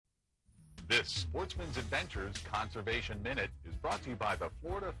This Sportsman's Adventures Conservation Minute is brought to you by the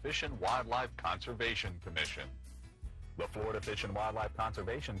Florida Fish and Wildlife Conservation Commission. The Florida Fish and Wildlife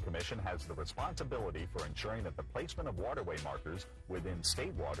Conservation Commission has the responsibility for ensuring that the placement of waterway markers within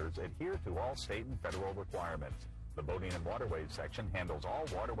state waters adhere to all state and federal requirements. The Boating and Waterways section handles all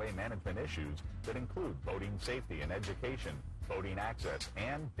waterway management issues that include boating safety and education, boating access,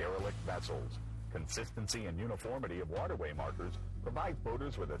 and derelict vessels. Consistency and uniformity of waterway markers provides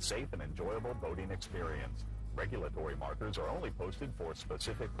boaters with a safe and enjoyable boating experience. Regulatory markers are only posted for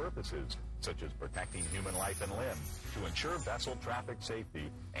specific purposes, such as protecting human life and limb, to ensure vessel traffic safety,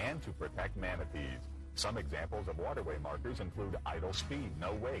 and to protect manatees. Some examples of waterway markers include idle speed,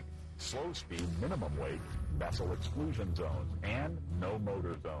 no wake, slow speed, minimum wake, vessel exclusion zones, and no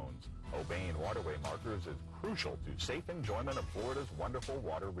motor zones. Obeying waterway markers is crucial to safe enjoyment of Florida's wonderful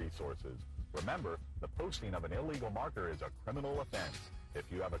water resources. Remember, the posting of an illegal marker is a criminal offense. If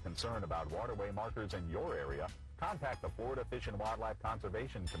you have a concern about waterway markers in your area, contact the Florida Fish and Wildlife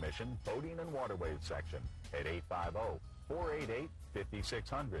Conservation Commission Boating and Waterways section at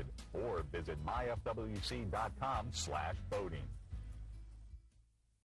 850-488-5600 or visit myfwc.com/boating.